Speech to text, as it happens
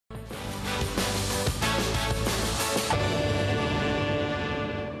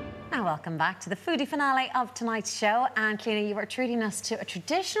and welcome back to the foodie finale of tonight's show. And Cliona, you were treating us to a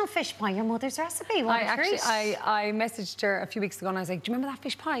traditional fish pie, your mother's recipe. What a treat. I messaged her a few weeks ago and I was like, do you remember that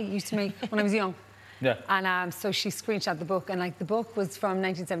fish pie you used to make when I was young? Yeah. And so she screenshot the book, and like the book was from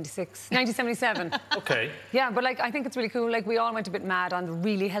 1977. Okay. Yeah, but like I think it's really cool. Like we all went a bit mad on the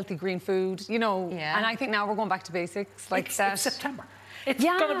really healthy green food, you know. Yeah. And I think now we're going back to basics like that. It's September. It's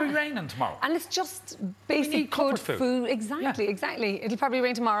going to be raining tomorrow. And it's just basic good food. Exactly, exactly. It'll probably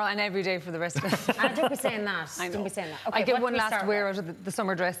rain tomorrow and every day for the rest of it. I don't be saying that. I know. Don't be saying that. Okay, I get one last wear out of the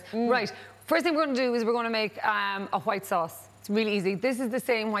summer dress. Right. First thing we're going to do is we're going to make a white sauce. It's really easy. This is the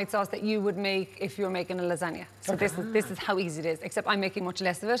same white sauce that you would make if you were making a lasagna. So this is how easy it is, except I'm making much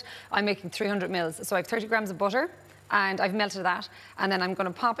less of it. I'm making 300 mils. So I have 30 grams of butter, and I've melted that. And then I'm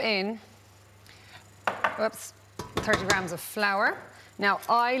going to pop in, 30 grams of flour. Now,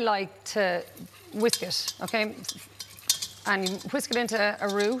 I like to whisk it, okay? And you whisk it into a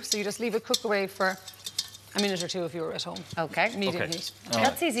roux, so you just leave it cook away for a minute or two if you were at home. Okay. Medium heat. Okay.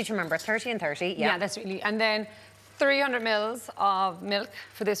 That's easy to remember, 30 and 30, yeah. Yeah, that's really... And then 300 mils of milk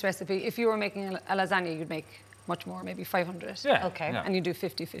for this recipe. If you were making a lasagna, you'd make much more, maybe 500. Yeah. Okay. Yeah. And you do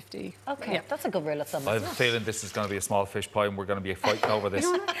 50-50. Okay, yeah. That's a good rule of thumb. I have a feeling this is going to be a small fish pie and we're going to be fighting over this.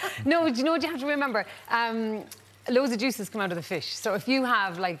 No, do you know what you have to remember? Loads of juices come out of the fish. So if you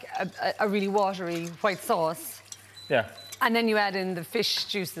have like a really watery white sauce, yeah, and then you add in the fish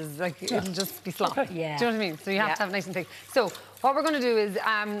juices, like it'll just be slop. Okay. Yeah. Do you know what I mean? So you have to have it nice and thick. So what we're going to do is,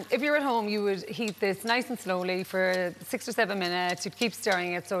 if you're at home, you would heat this nice and slowly for 6 or 7 minutes. You'd keep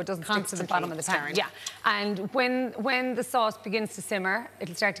stirring it so it doesn't stick to the bottom of the pan. Yeah. And when the sauce begins to simmer,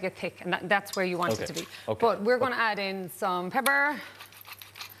 it'll start to get thick, and that's where you want it to be. Okay. But we're going to add in some pepper,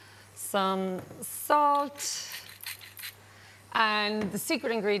 some salt. And the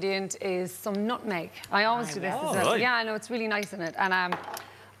secret ingredient is some nutmeg. I always do this. Yeah, I know, it's really nice in it. And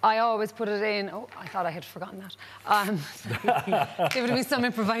I always put it in... Oh, I thought I had forgotten that. There would be some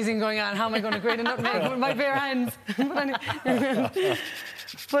improvising going on. How am I going to grate a nutmeg with my bare hands?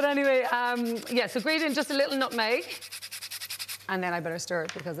 But anyway, yeah, so grate in just a little nutmeg. And then I better stir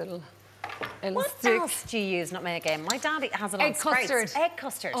it because it'll what stick. What else do you use nutmeg in? My daddy has it on Egg custard. Egg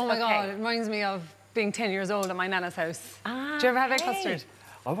custard. Oh, my God, it reminds me of being 10 years old at my nana's house. Do you ever have egg custard?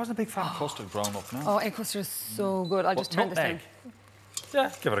 I wasn't a big fan of custard growing up, no. Oh, egg custard is so good. I'll just turn this down. Yeah,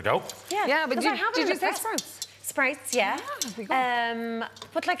 give it a go. Yeah, but did you say sprouts? Sprouts, yeah.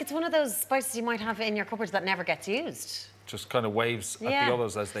 But like it's one of those spices you might have in your cupboard that never gets used. Just kind of waves at the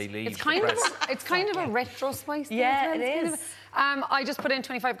others as they leave. It's kind of a retro spice. Yeah, it is. I just put in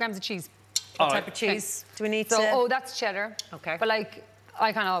 25 grams of cheese. What type of cheese do we need to... Oh, that's cheddar. Okay. But like,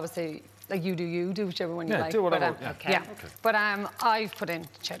 I kind of always say, like you do whichever one you like. Yeah, do whatever. Okay. But I've put in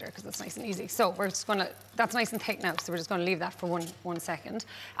cheddar because it's nice and easy. So we're just gonna, that's nice and thick now, so we're just gonna leave that for one second.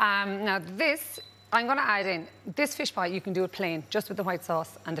 Now this, I'm gonna add in, this fish pie, you can do it plain, just with the white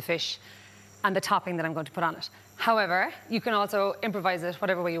sauce and the fish and the topping that I'm going to put on it. However, you can also improvise it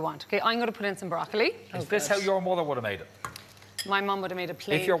whatever way you want. Okay, I'm gonna put in some broccoli. Is this how your mother would have made it? My mum would have made it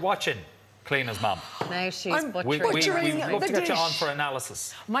plain. If you're watching, Cliona's mum. No, she's butchering. We'd love to get you on for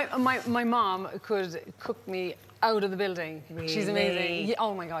analysis. My mom could cook me out of the building. Really? She's amazing. Yeah,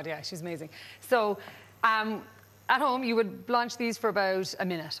 oh my God, yeah, she's amazing. So, at home, you would blanch these for about a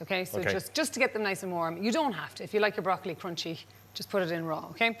minute, okay? So just to get them nice and warm. You don't have to. If you like your broccoli crunchy, just put it in raw,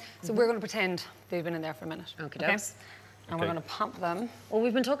 okay? So we're going to pretend they've been in there for a minute. Okay. And we're going to pump them. Well,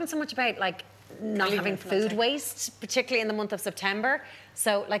 we've been talking so much about like not having food waste, particularly in the month of September.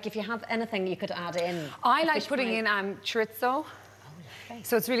 So, like, if you have anything you could add in. I like putting in chorizo.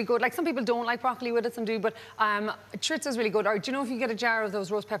 So it's really good. Like, some people don't like broccoli with it, some do, but chorizo is really good. Or do you know if you get a jar of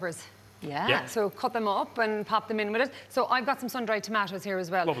those roast peppers? Yeah. So cut them up and pop them in with it. So I've got some sun-dried tomatoes here as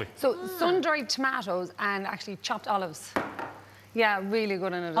well. Lovely. So sun-dried tomatoes and actually chopped olives. Yeah, really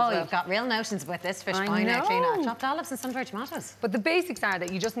good in it as well. Oh, you've got real notions with this fish pie now, Cliona. Chopped olives and sun-dried tomatoes. But the basics are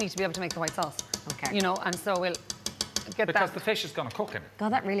that you just need to be able to make the white sauce. Okay. You know, and so we'll get that. Because the fish is going to cook in it.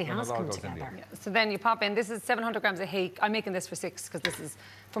 God, that really has come together. Yeah. So then you pop in, this is 700 grams of hake. I'm making this for 6 because this is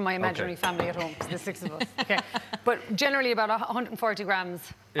from my imaginary family at home, because there's 6 of us. Okay. But generally about 140 grams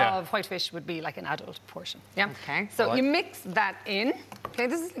of white fish would be like an adult portion. Yeah. Okay. So you mix that in. Okay,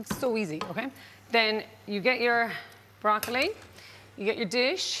 this is like so easy, okay? Then you get your broccoli. You get your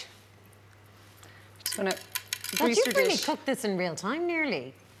dish. Just gonna grease your dish. You really cook this in real time,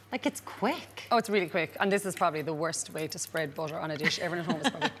 nearly. Like, it's quick. Oh, it's really quick. And this is probably the worst way to spread butter on a dish. Everyone at home is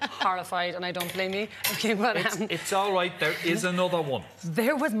probably horrified, and I don't blame me. Okay, but it's all right. There is another one.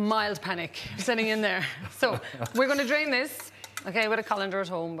 There was mild panic setting in there. So we're going to drain this, okay, with a colander at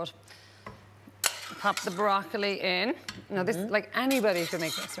home, but Pop the broccoli in. Now this, like anybody could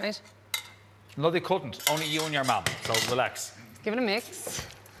make this, right? No, they couldn't. Only you and your mum. So relax. Give it a mix.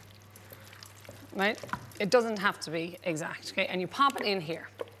 Right? It doesn't have to be exact, okay? And you pop it in here,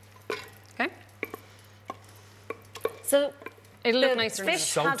 okay? So it'll look nicer. Fish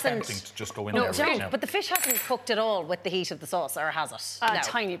So hasn't. tempting to just go in there right now. But the fish hasn't cooked at all with the heat of the sauce, or has it? A No.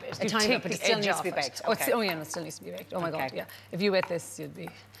 tiny bit. A You tiny take bit, but the it still edge needs to off be it. baked. Oh, Okay. oh yeah, no, it still needs to be baked. Oh my God, Okay. yeah. If you ate this, you'd be.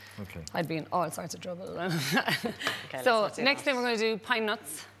 Okay. I'd be in all sorts of trouble. let's So not do next that. thing we're going to do pine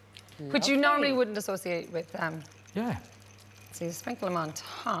nuts, which you normally wouldn't associate with. Yeah. So you sprinkle them on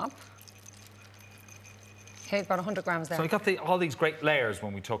top. Okay, about 100 grams there. So we got all these great layers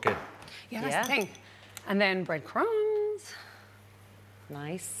when we took it. Yeah, that's the thing. And then breadcrumbs.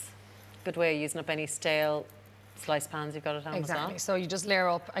 Nice. Good way of using up any stale sliced pans you've got at home Exactly. as So you just layer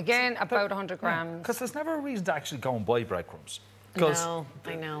up again about 100 grams. Because there's never a reason to actually go and buy breadcrumbs. well.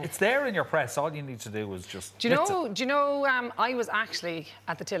 No, I know. It's there in your press. All you need to do is just. Do you know? I was actually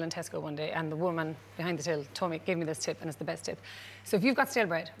at the till in Tesco one day, and the woman behind the till gave me this tip, and it's the best tip. So if you've got stale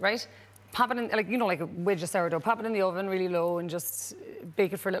bread, right, pop it in, like a wedge of sourdough, pop it in the oven really low, and just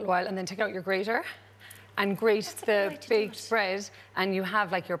bake it for a little while, and then take out your grater, and grate the baked bread, and you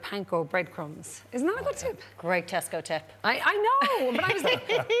have like your panko breadcrumbs. Isn't that a good tip? Great Tesco tip. I know, but I was like,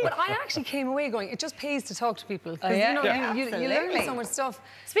 but I actually came away going, it just pays to talk to people. 'Cause, yeah. you know, Yeah, you learn absolutely. so much stuff.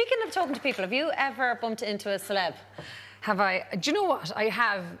 Speaking of talking to people, have you ever bumped into a celeb? Have I? Do you know what? I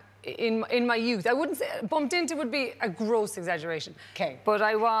have in my youth. I wouldn't say bumped into would be a gross exaggeration. Okay. But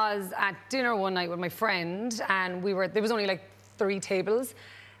I was at dinner one night with my friend, and there was only like 3 tables,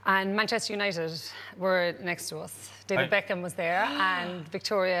 and Manchester United were next to us. David Beckham was there, and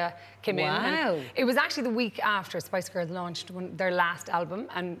Victoria came in. Wow. And it was actually the week after Spice Girls launched their last album,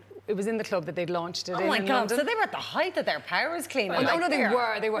 and it was in the club that they'd launched it Oh in my God! London. So they were at the height of their powers, Cliona. Oh, no, they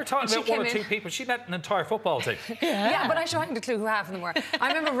were. We're talking She about one came or in. 2 people. She met an entire football team. Yeah, but I sure hadn't a clue who half of them were. I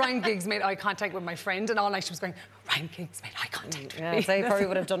remember Ryan Giggs made eye contact with my friend, and all night she was going, Ryan Giggs made eye contact with Yeah, me. so you probably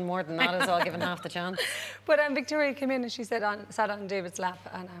would have done more than that as well, given half the chance. But Victoria came in and she sat on David's lap,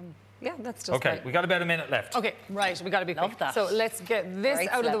 and yeah, that's just Okay, right. we got about a minute left. Okay, right, we got to be quick. Love that. So let's get this Great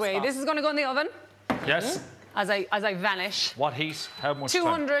out of the celeb way. spot. This is going to go in the oven Yes. as I vanish. What heat? How much time?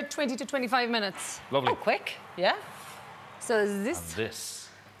 220 to 25 minutes. Lovely. Oh, quick. Yeah. So this This.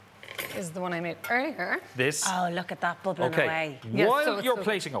 is the one I made earlier. This. Oh, look at that bubbling Okay. away. Yes, While so it's you're so-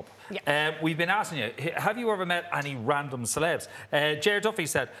 plating up, Yeah. we've been asking you, have you ever met any random celebs? Jared Duffy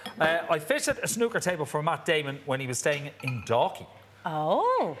said, I fitted a snooker table for Matt Damon when he was staying in Dalkey.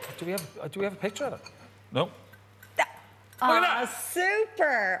 Oh. Do we have a picture of it? No. Oh,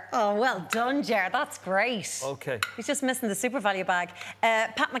 super. Oh, well done, Jared. That's great. Okay. He's just missing the super value bag.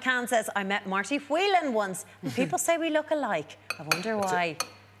 Pat McCann says, I met Marty Whelan once, and people say we look alike. I wonder why.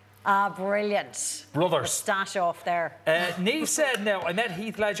 Ah, brilliant. Brothers. Stash off there. Neve said, now, I met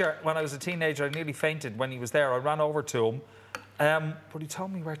Heath Ledger when I was a teenager. I nearly fainted when he was there. I ran over to him, but he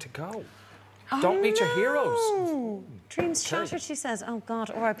told me where to go. Don't meet your heroes. Dreams shattered, she says. Oh, God,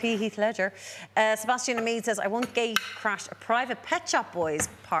 R.I.P. Heath Ledger. Sebastian Amid says, I once gay crashed a private Pet Shop Boys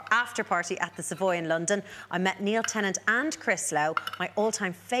after party at the Savoy in London. I met Neil Tennant and Chris Lowe, my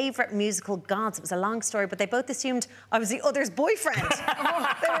all-time favourite musical gods. It was a long story, but they both assumed I was the other's boyfriend.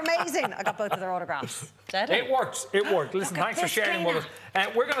 They were amazing. I got both of their autographs. Deadly. It worked. It worked. Listen, Look at thanks for this, sharing with Cliona.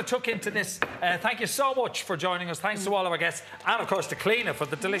 us. We're going to tuck into this. Thank you so much for joining us. Thanks to all of our guests. And, of course, to Cliona for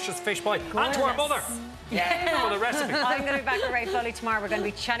the delicious fish pie. And to our mother for the recipe. I'm going to be back with Ray Foley tomorrow. We're going to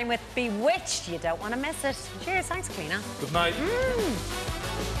be chatting with Bewitched. You don't want to miss it. Cheers. Thanks, Cliona. Good night.